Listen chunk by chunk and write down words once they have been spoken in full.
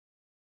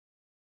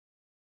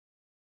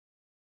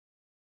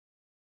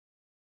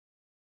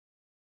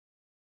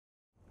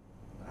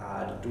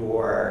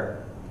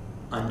Dorr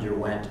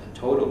underwent a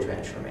total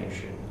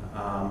transformation.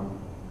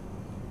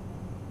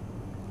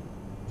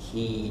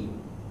 He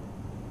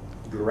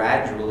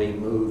gradually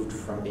moved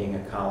from being a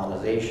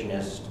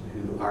colonizationist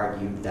who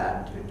argued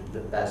that the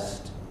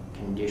best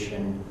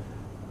condition,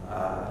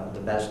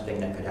 the best thing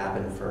that could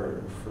happen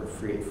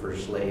for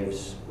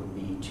slaves would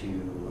be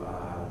to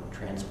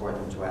transport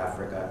them to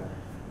Africa.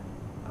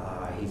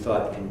 He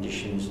thought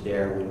conditions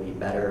there would be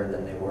better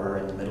than they were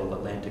in the Middle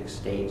Atlantic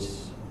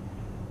states.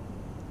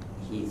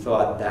 He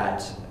thought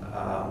that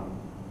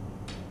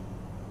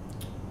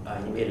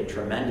he made a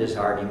tremendous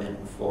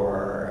argument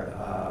for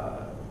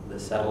the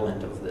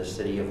settlement of the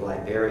city of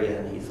Liberia,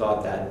 and he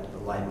thought that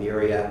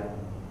Liberia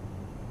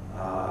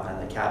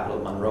and the capital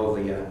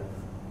Monrovia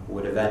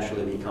would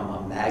eventually become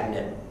a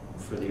magnet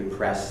for the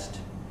oppressed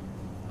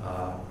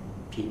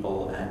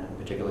people, and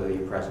particularly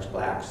the oppressed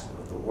blacks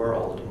of the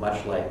world,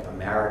 much like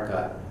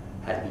America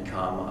had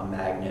become a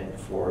magnet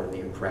for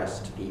the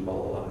oppressed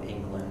people of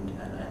England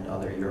and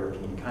other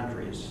European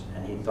countries.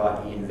 And he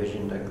thought, he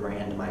envisioned a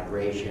grand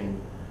migration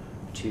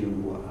to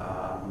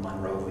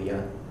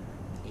Monrovia,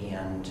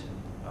 and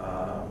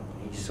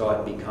he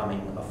saw it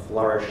becoming a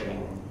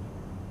flourishing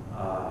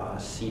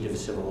seat of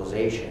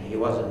civilization. He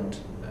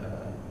wasn't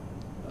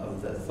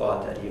of the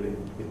thought that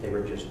they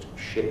were just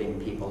shipping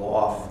people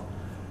off,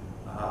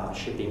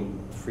 shipping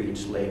freed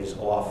slaves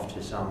off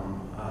to some,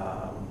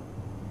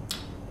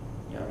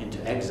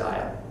 into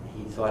exile.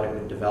 He thought it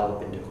would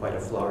develop into quite a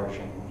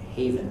flourishing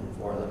haven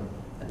for them,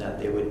 and that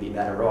they would be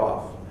better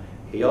off.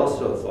 He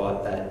also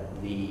thought that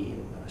the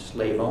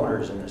slave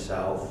owners in the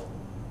South,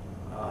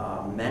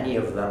 many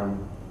of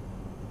them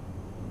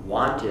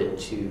wanted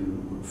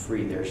to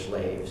free their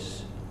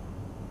slaves,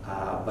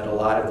 but a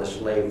lot of the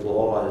slave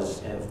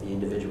laws of the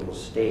individual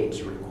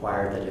states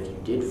required that if you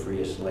did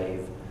free a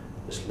slave,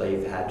 the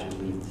slave had to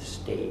leave the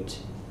state.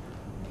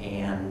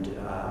 And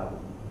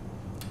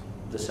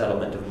the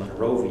settlement of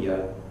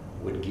Monrovia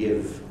would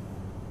give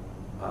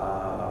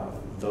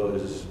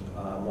those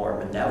more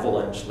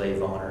benevolent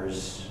slave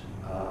owners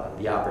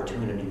the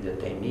opportunity that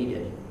they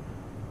needed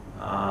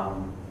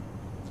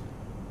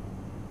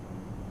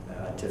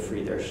to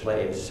free their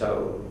slaves.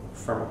 So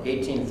from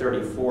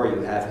 1834,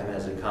 you have him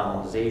as a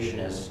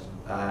colonizationist,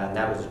 and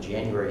that was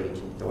January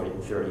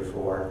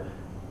 1834.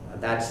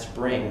 That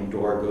spring,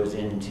 Dorr goes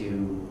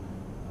into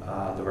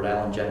the Rhode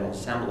Island General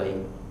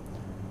Assembly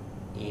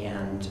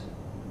and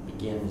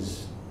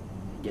begins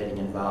getting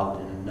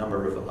involved in a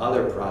number of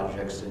other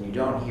projects, and you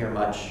don't hear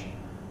much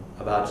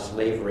about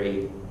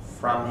slavery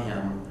from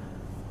him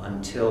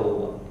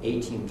until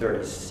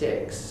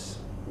 1836,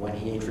 when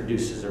he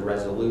introduces a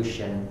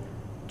resolution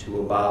to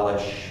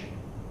abolish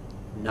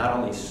not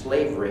only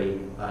slavery,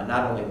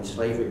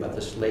 but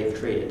the slave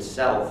trade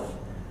itself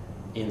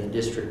in the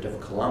District of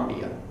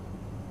Columbia.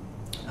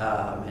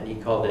 And he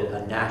called it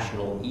a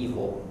national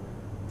evil,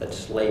 that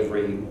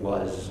slavery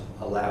was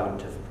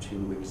allowed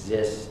to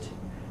exist,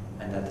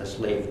 and that the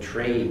slave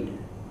trade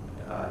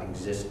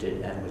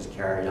existed and was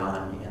carried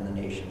on in the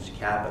nation's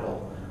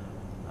capital.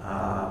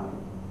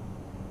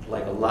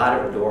 Like a lot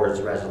of Dorr's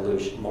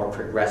more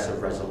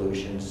progressive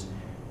resolutions,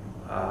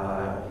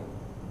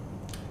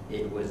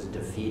 it was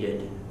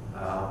defeated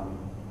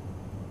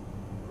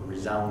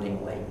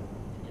resoundingly.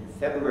 In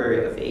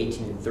February of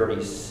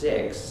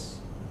 1836,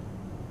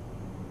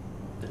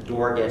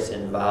 Dorr gets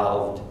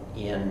involved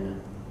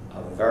in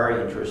a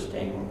very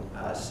interesting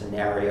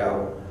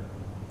scenario.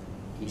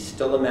 He's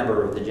still a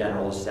member of the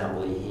General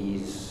Assembly.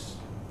 He's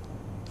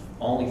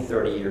only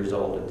 30 years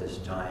old at this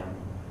time,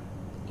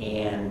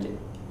 and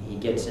he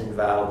gets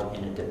involved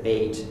in a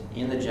debate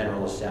in the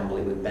General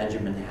Assembly with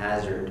Benjamin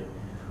Hazard,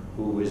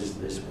 who is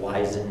this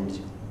wizened,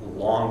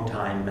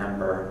 longtime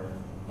member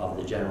of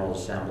the General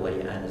Assembly,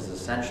 and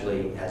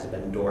has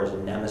been Dorr's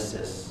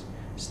nemesis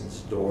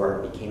since Dorr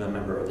became a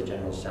member of the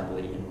General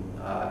Assembly in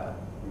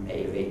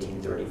May of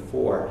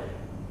 1834.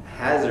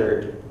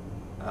 Hazard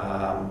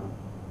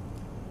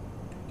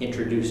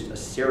introduced a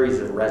series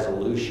of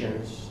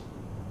resolutions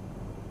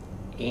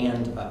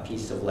and a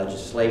piece of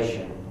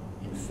legislation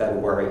in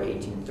February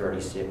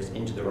 1836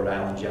 into the Rhode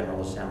Island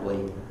General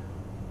Assembly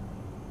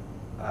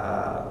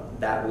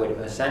that would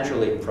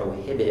essentially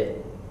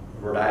prohibit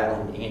Rhode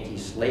Island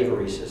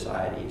anti-slavery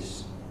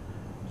societies.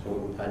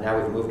 So now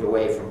we've moved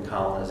away from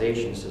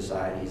colonization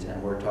societies,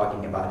 and we're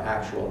talking about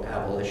actual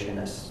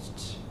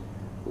abolitionists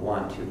who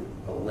want to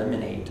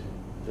eliminate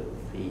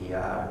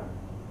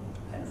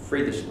and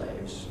free the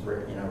slaves,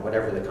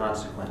 whatever the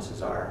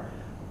consequences are.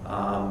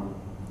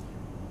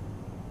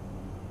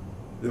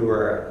 There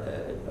were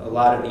a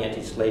lot of the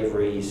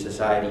anti-slavery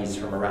societies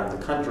from around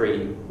the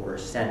country were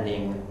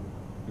sending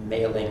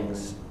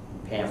mailings,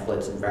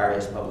 pamphlets, and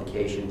various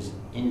publications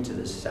into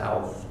the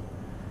South,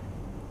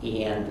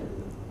 and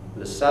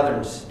the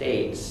southern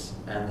states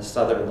and the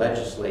southern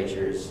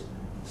legislatures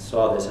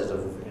saw this as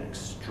an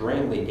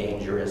extremely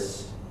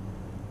dangerous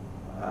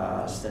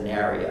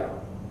scenario,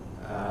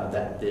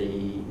 that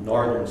the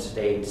northern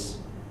states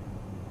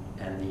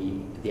and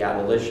the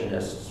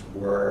abolitionists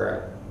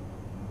were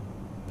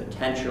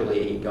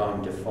potentially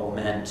going to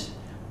foment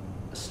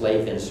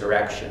slave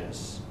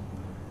insurrections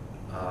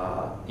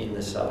in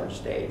the southern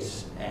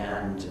states.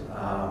 And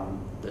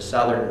the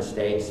southern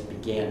states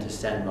began to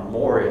send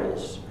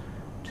memorials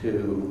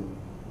to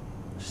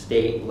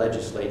state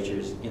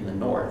legislatures in the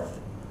north.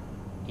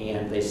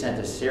 And they sent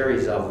a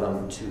series of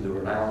them to the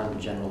Rhode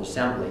Island General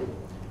Assembly,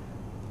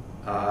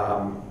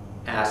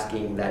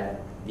 asking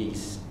that the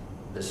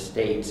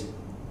state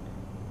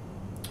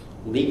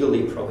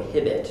legally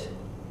prohibit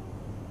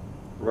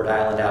Rhode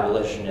Island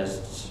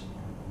abolitionists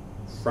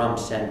from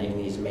sending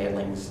these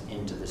mailings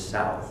into the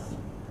South.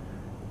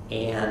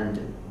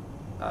 And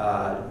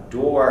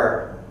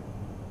Dorr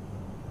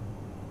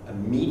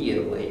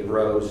immediately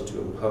rose to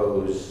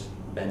oppose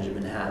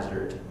Benjamin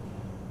Hazard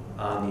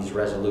on these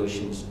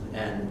resolutions,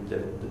 and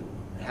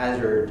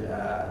Hazard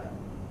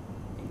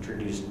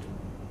introduced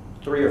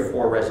 3 or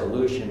 4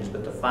 resolutions,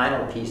 but the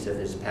final piece of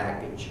his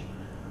package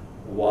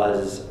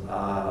was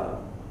a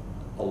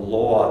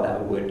law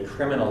that would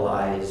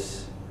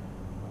criminalize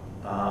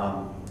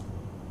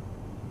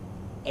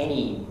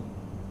any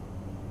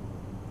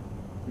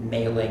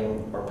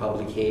mailing or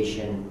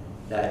publication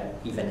that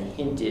even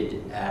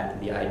hinted at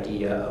the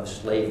idea of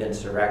slave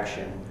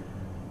insurrection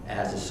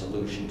as a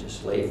solution to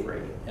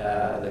slavery.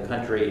 The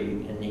country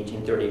in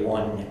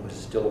 1831 was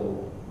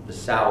still, the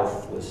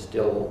South was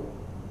still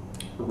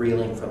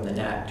reeling from the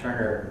Nat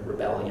Turner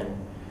Rebellion,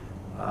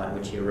 in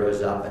which he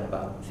rose up and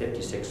about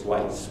 56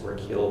 whites were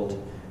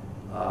killed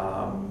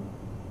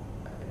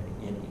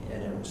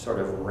in a sort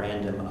of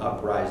random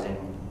uprising,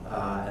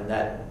 and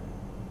that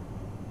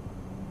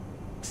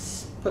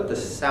put the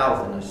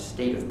South in a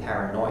state of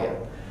paranoia.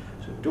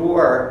 So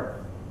Dorr,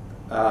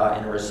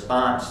 in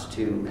response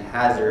to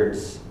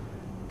Hazard's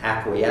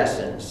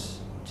acquiescence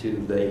to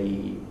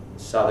the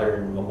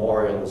Southern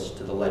memorials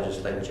to the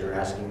legislature,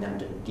 asking them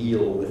to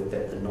deal with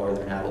the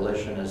Northern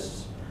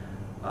abolitionists,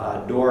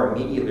 Dorr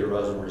immediately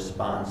rose in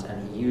response,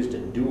 and he used a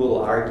dual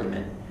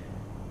argument.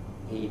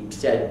 He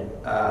said,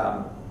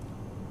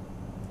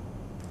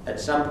 at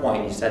some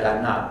point he said,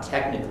 "I'm not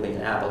technically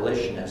an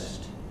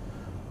abolitionist,"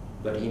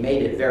 but he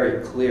made it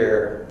very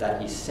clear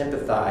that he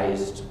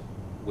sympathized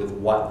with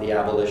what the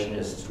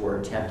abolitionists were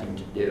attempting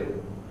to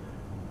do.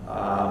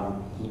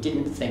 He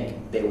didn't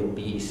think they would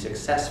be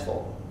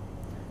successful.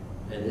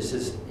 And this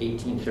is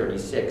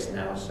 1836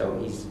 now, so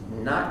he's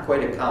not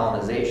quite a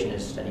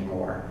colonizationist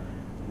anymore,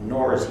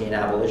 nor is he an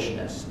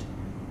abolitionist.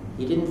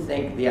 He didn't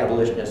think the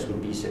abolitionists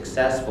would be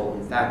successful.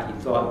 In fact, he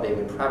thought they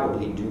would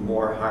probably do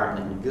more harm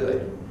than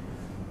good,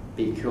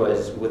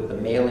 because with the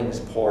mailings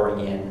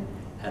pouring in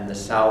and the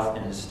South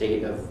in a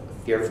state of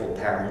fearful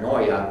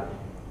paranoia,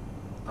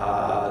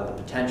 the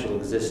potential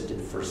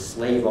existed for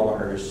slave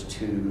owners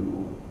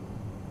to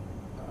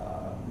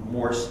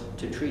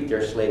treat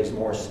their slaves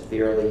more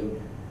severely,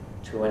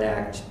 to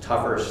enact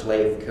tougher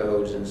slave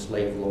codes and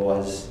slave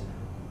laws.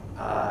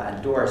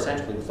 And Dorr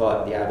essentially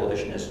thought the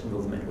abolitionist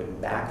movement would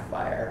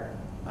backfire.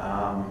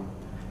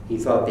 He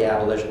thought the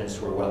abolitionists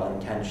were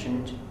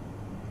well-intentioned,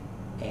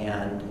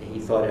 and he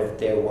thought if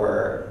there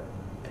were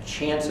a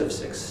chance of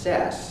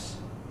success,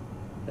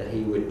 that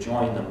he would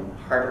join them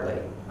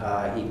heartily.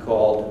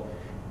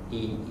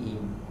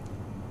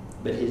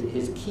 But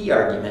his key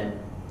argument,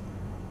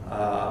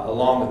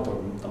 along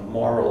with the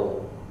moral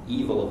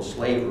evil of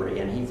slavery,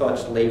 and he thought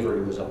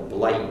slavery was a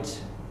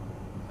blight.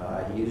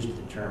 He used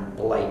the term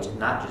blight,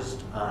 not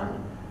just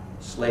on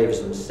slaves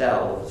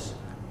themselves,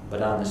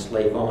 but on the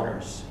slave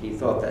owners. He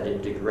thought that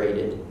it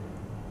degraded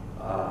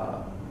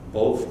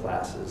both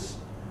classes.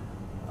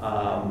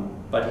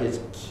 But his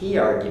key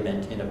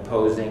argument in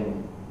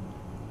opposing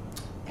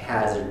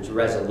Hazard's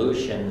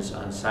resolutions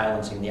on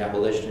silencing the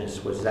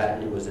abolitionists was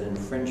that it was an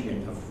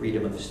infringement of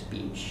freedom of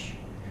speech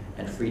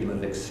and freedom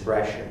of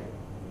expression,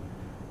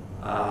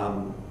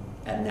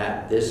 and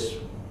that this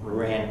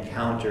ran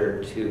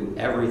counter to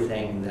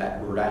everything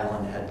that Rhode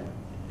Island had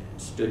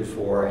stood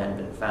for and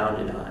been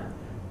founded on.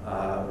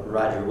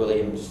 Roger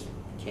Williams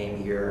came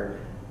here.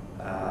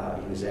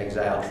 He was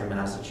exiled from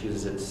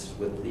Massachusetts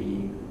with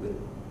the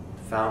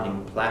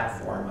founding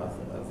platform of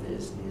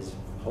his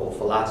whole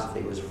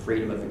philosophy was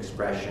freedom of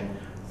expression,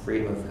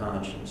 freedom of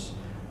conscience.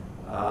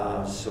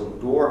 So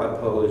Dorr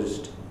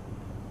opposed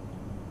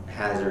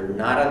Hazard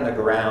not on the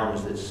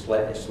grounds that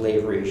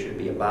slavery should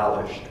be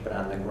abolished, but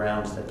on the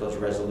grounds that those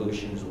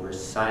resolutions were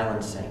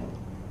silencing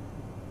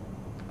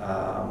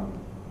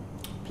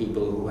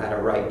people who had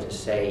a right to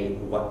say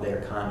what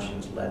their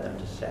conscience led them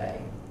to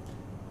say.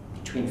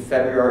 Between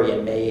February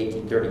and May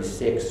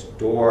 1836,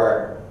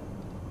 Dorr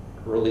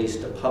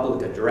released a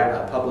public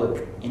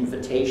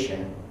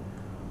invitation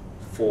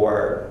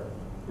for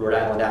Rhode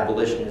Island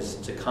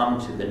abolitionists to come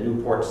to the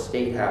Newport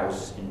State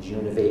House in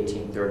June of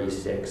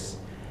 1836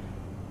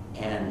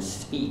 and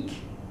speak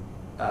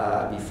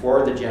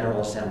before the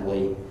General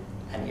Assembly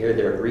and air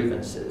their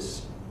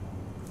grievances.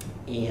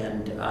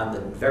 And on the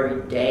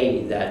very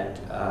day that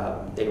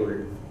they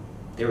were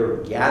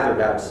gathered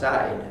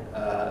outside,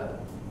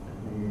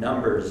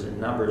 numbers and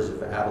numbers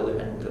of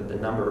abolitionists, the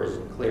number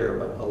isn't clear,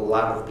 but a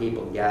lot of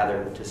people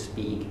gathered to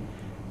speak.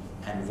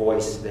 and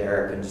voice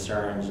their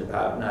concerns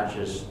about not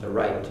just the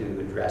right to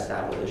address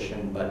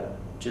abolition, but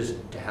just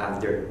to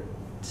have their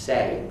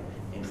say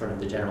in front of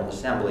the General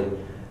Assembly.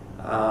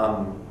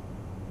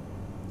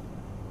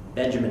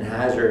 Benjamin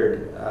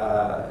Hazard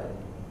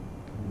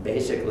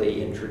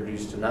basically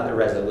introduced another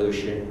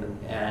resolution,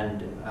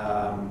 and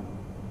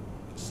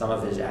some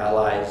of his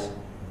allies,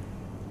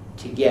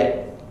 to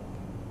get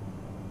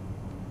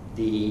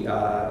the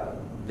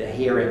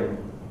hearing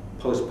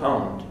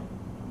postponed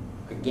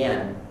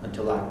again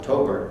until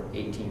October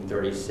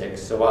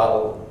 1836.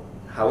 So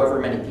however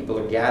many people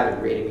are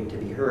gathered waiting to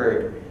be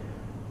heard,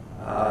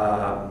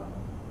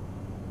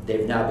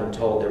 they've now been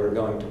told they were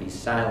going to be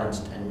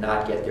silenced and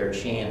not get their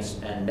chance,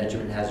 and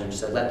Benjamin Hazard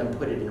said, let them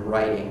put it in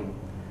writing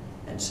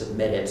and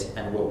submit it,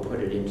 and we'll put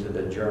it into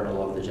the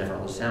Journal of the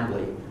General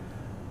Assembly.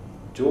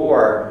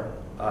 Dorr,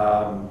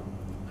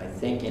 I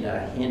think in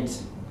a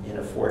hint, in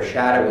a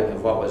foreshadowing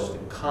of what was to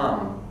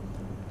come,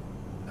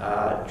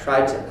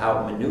 tried to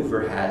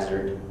outmaneuver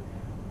Hazard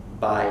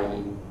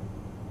by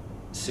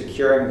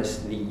securing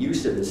the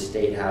use of the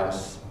State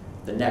House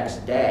the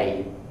next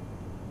day,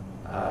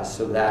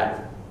 so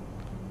that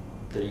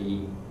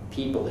the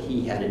people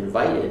he had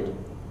invited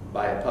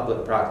by a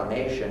public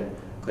proclamation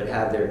could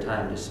have their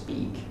time to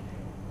speak.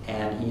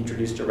 And he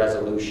introduced a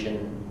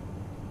resolution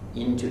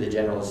into the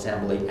General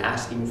Assembly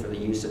asking for the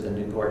use of the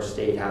Newport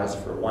State House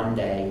for one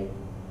day,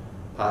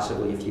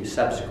 possibly a few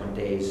subsequent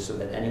days, so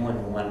that anyone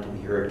who wanted to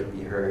be heard could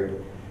be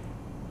heard.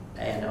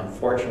 And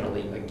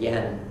unfortunately,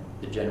 again,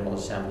 the General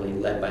Assembly,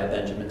 led by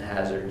Benjamin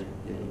Hazard,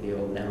 the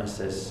old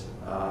nemesis,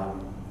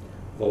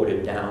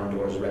 voted down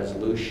Dorr's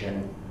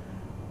resolution,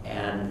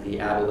 and the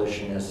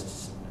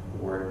abolitionists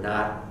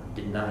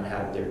did not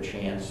have their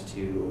chance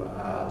to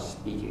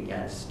speak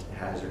against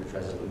Hazard's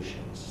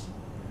resolutions.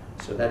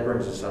 So that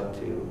brings us up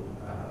to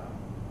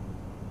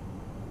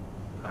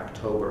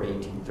October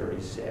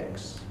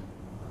 1836.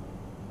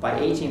 By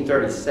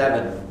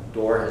 1837,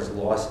 Dorr has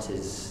lost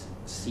his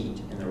seat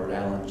in the Rhode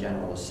Island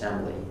General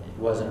Assembly. It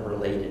wasn't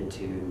related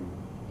to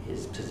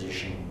his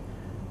position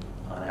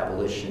on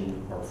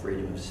abolition or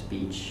freedom of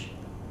speech,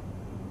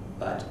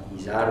 but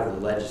he's out of the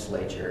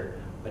legislature,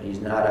 but he's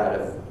not out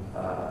of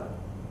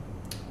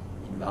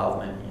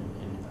involvement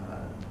in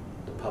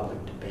the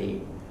public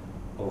debate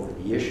over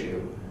the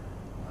issue.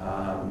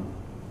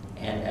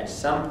 And at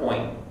some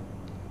point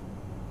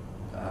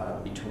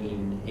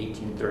between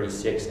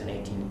 1836 and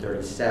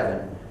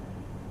 1837,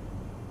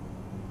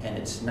 and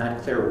it's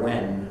not clear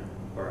when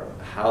or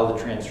how the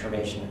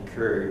transformation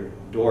occurred,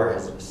 Dorr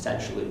has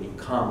essentially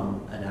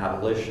become an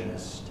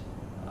abolitionist.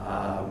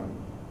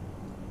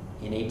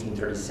 In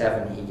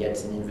 1837, he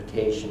gets an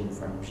invitation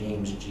from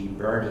James G.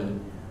 Birney,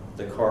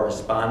 the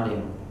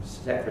corresponding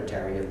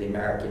secretary of the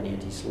American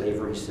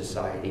Anti-Slavery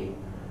Society,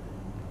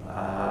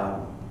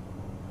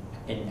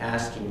 in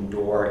asking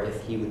Dorr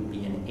if he would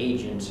be an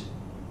agent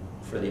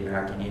for the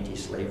American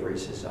Anti-Slavery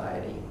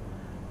Society.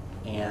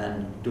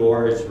 And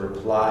Dorr's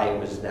reply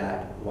was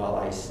that, while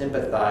I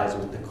sympathize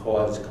with the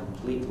cause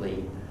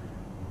completely,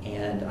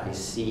 and I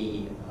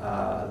see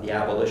the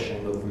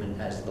abolition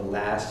movement as the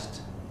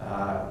last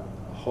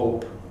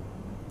hope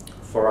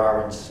for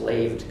our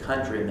enslaved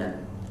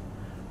countrymen,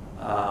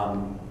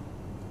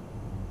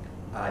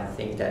 I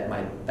think that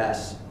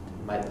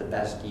the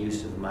best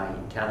use of my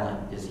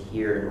talent is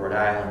here in Rhode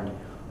Island,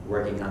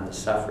 working on the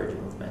suffrage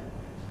movement.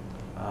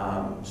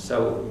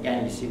 So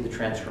again, you see the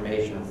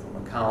transformation from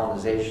a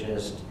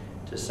colonizationist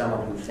to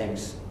someone who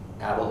thinks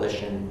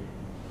abolition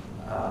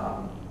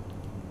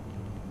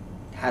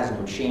has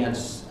no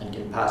chance and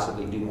can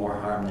possibly do more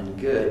harm than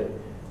good,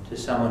 to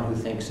someone who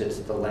thinks it's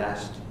the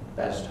last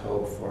best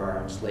hope for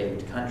our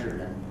enslaved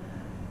countrymen.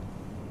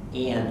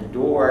 And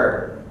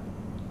Dorr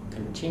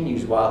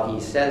continues, while he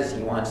says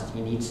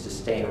he needs to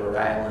stay in Rhode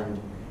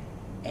Island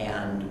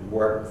and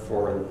work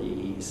for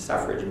the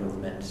suffrage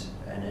movement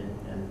and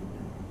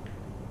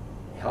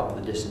help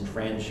the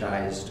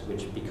disenfranchised,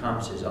 which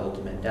becomes his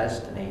ultimate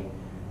destiny,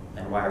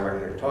 and why we're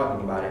here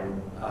talking about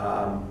him.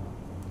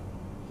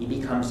 He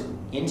becomes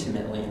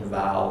intimately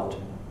involved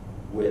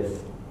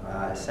with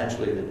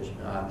essentially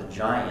the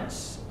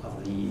giants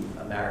of the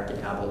American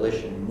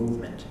abolition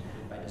movement.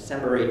 By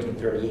December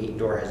 1838,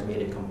 Dorr has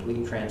made a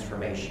complete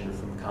transformation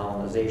from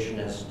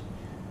colonizationist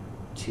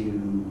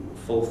to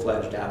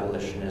full-fledged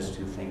abolitionist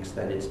who thinks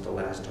that it's the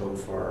last hope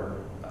for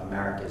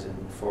Americans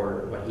and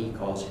for what he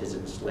calls his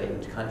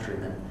enslaved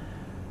countrymen.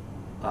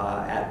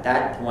 At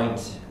that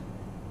point,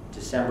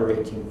 December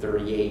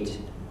 1838,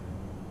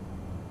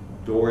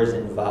 Dorr's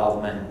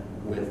involvement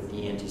with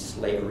the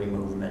anti-slavery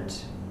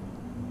movement,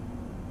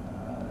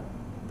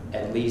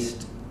 at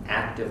least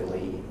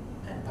actively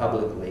and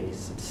publicly,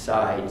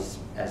 subsides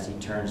as he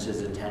turns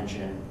his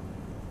attention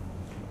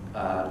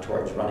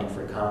towards running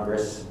for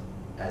Congress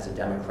as a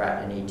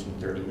Democrat in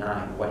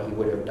 1839. What he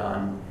would have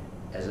done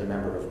as a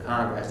member of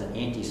Congress, as an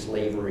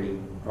anti-slavery,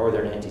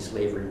 Northern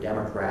anti-slavery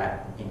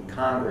Democrat in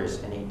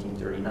Congress in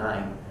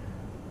 1839,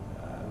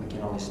 we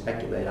can only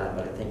speculate on,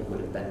 but I think it would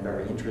have been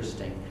very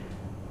interesting.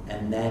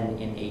 And then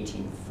in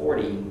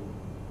 1840,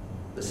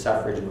 the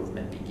suffrage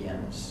movement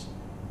begins.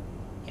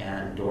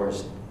 and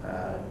Dorr's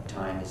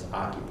time is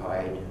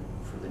occupied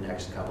for the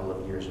next couple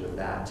of years with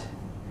that.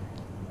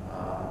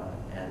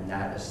 And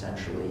that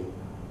essentially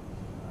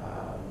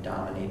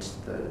dominates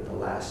the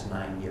last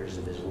 9 years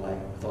of his life,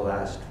 the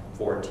last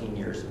 14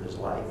 years of his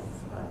life,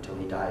 until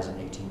he dies in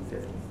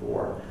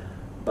 1854.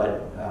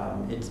 But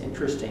it's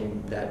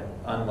interesting that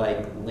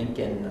unlike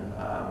Lincoln,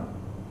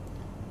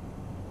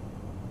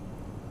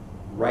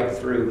 right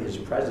through his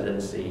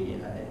presidency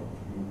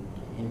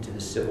into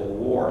the Civil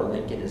War,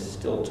 Lincoln is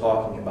still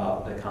talking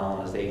about the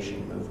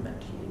colonization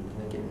movement.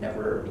 Lincoln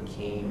never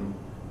became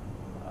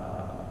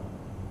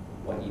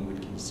what you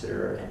would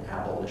consider an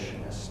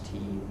abolitionist. He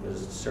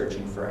was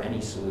searching for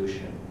any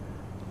solution.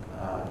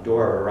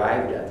 Dorr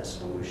arrived at the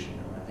solution.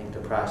 I think the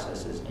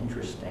process is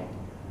interesting.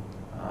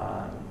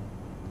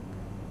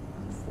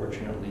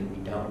 Unfortunately, we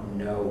don't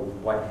know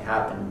what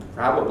happened.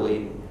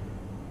 Probably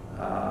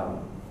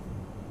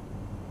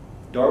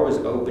Dorr was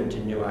open to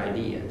new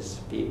ideas.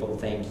 People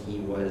think he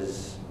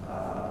was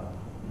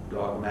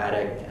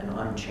dogmatic and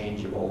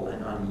unchangeable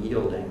and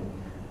unyielding,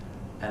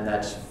 and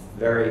that's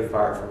very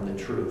far from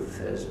the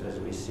truth. As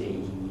we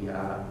see,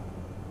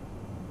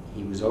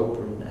 he was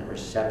open and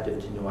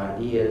receptive to new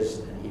ideas,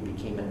 and he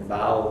became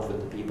involved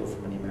with the people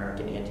from the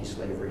American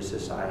Anti-Slavery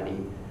Society,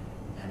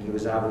 and he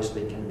was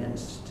obviously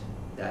convinced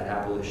that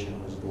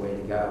abolition was the way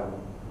to go,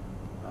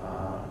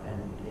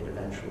 and it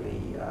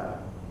eventually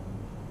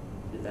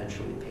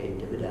paid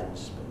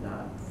dividends, but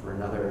not for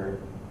another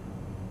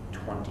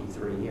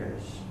 23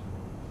 years.